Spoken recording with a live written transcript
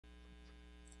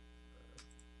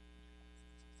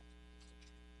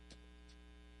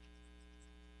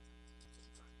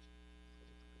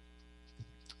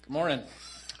Morning.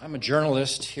 I'm a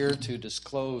journalist here to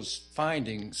disclose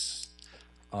findings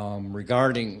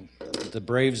regarding the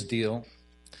Braves deal.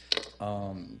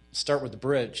 Start with the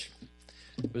bridge.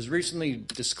 It was recently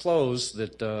disclosed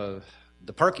that the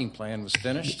parking plan was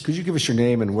finished. Could you give us your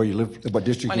name and where you live, what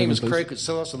district My you live in, name is please? Craig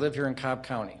Koutsilos. I live here in Cobb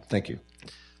County. Thank you.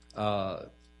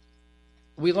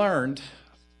 We learned,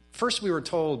 first we were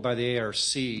told by the ARC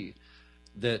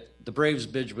that the Braves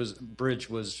bridge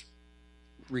was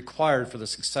required for the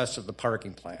success of the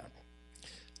parking plan.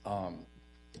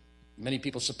 Many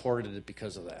people supported it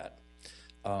because of that.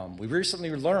 We recently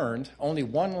learned only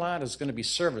one lot is going to be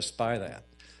serviced by that.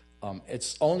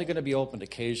 It's only going to be opened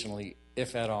occasionally,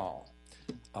 if at all.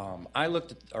 I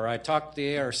talked to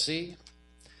the ARC.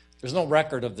 There's no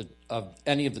record of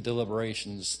any of the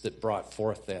deliberations that brought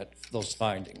forth those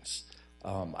findings.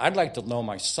 I'd like to know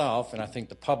myself, and I think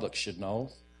the public should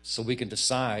know, so we can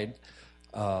decide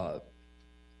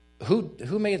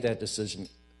who made that decision.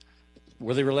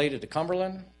 Were they related to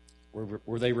Cumberland?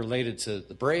 Were they related to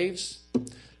the Braves?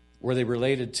 Were they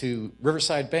related to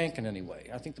Riverside Bank in any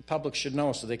way? I think the public should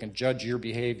know so they can judge your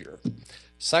behavior.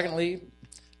 Secondly,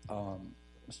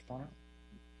 Mr. Bonner,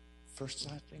 first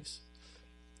slide, please.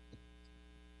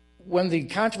 When the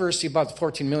controversy about the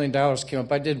 $14 million came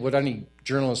up, I did what any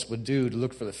journalist would do to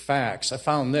look for the facts. I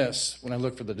found this when I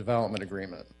looked for the development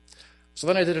agreement. So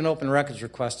then I did an open records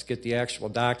request to get the actual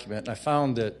document, and I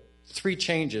found that 3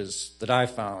 changes that I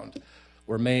found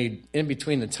were made in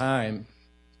between the time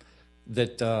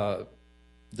that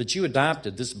you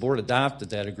adopted, this board adopted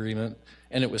that agreement,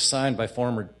 and it was signed by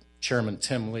former Chairman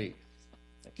Tim Lee.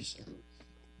 Thank you, sir.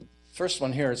 First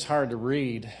one here, it's hard to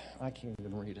read. I can't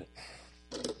even read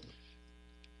it.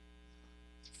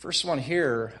 First one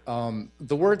here,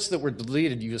 the words that were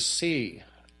deleted, you see,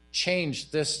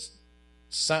 changed this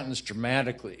sentence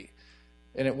dramatically.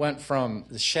 And it went from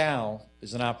the shall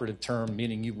is an operative term,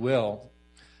 meaning you will,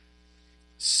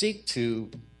 seek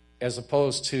to, as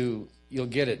opposed to you'll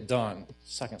get it done.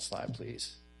 Second slide,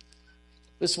 please.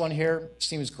 This one here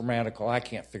seems grammatical. I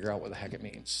can't figure out what the heck it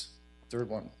means. Third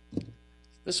one.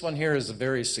 This one here is a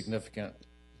very significant.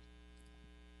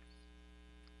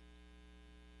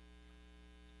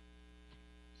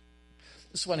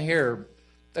 This one here,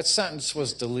 that sentence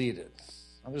was deleted.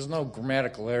 There's no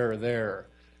grammatical error there,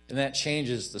 and that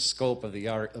changes the scope of the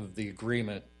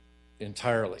agreement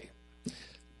entirely.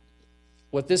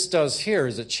 What this does here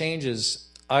is it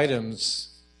changes items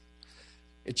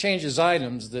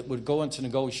that would go into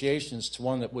negotiations to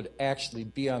one that would actually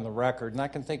be on the record, and I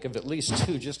can think of at least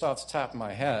 2 just off the top of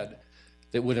my head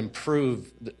that would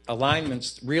improve the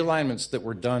realignments that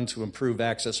were done to improve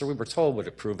access, or we were told would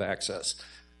improve access.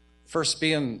 First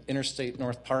being Interstate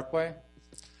North Parkway.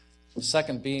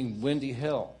 Second being Windy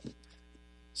Hill.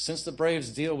 Since the Braves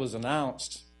deal was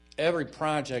announced, every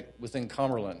project within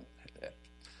Cumberland,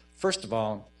 first of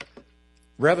all,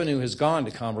 revenue has gone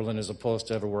to Cumberland as opposed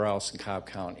to everywhere else in Cobb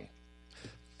County.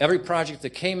 Every project that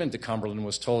came into Cumberland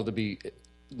was told to be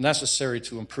necessary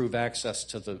to improve access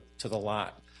to the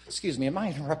lot. Excuse me, am I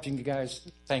interrupting you guys?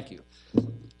 Thank you.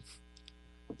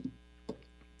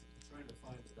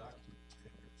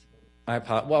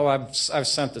 I've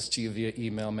sent this to you via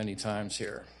email many times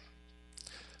here.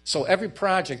 So every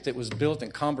project that was built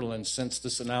in Cumberland since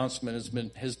this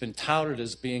announcement has been touted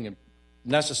as being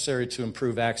necessary to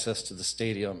improve access to the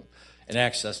stadium and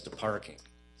access to parking.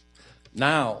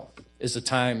 Now is the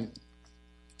time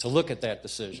to look at that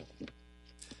decision.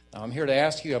 Now I'm here to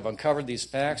ask you, I've uncovered these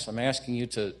facts, I'm asking you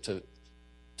to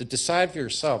decide for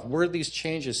yourself, were these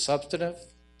changes substantive?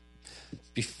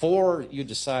 Before you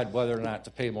decide whether or not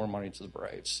to pay more money to the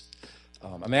Braves.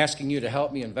 I'm asking you to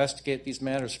help me investigate these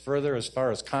matters further as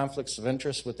far as conflicts of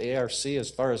interest with the ARC as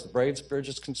far as the Braves bridge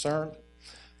is concerned.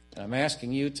 And I'm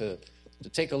asking you to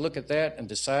take a look at that and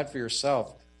decide for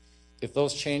yourself if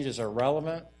those changes are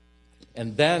relevant,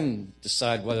 and then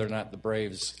decide whether or not the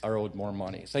Braves are owed more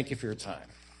money. Thank you for your time.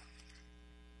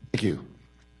 Thank you.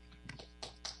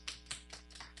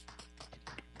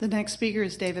 The next speaker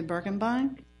is David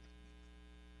Birkenbein.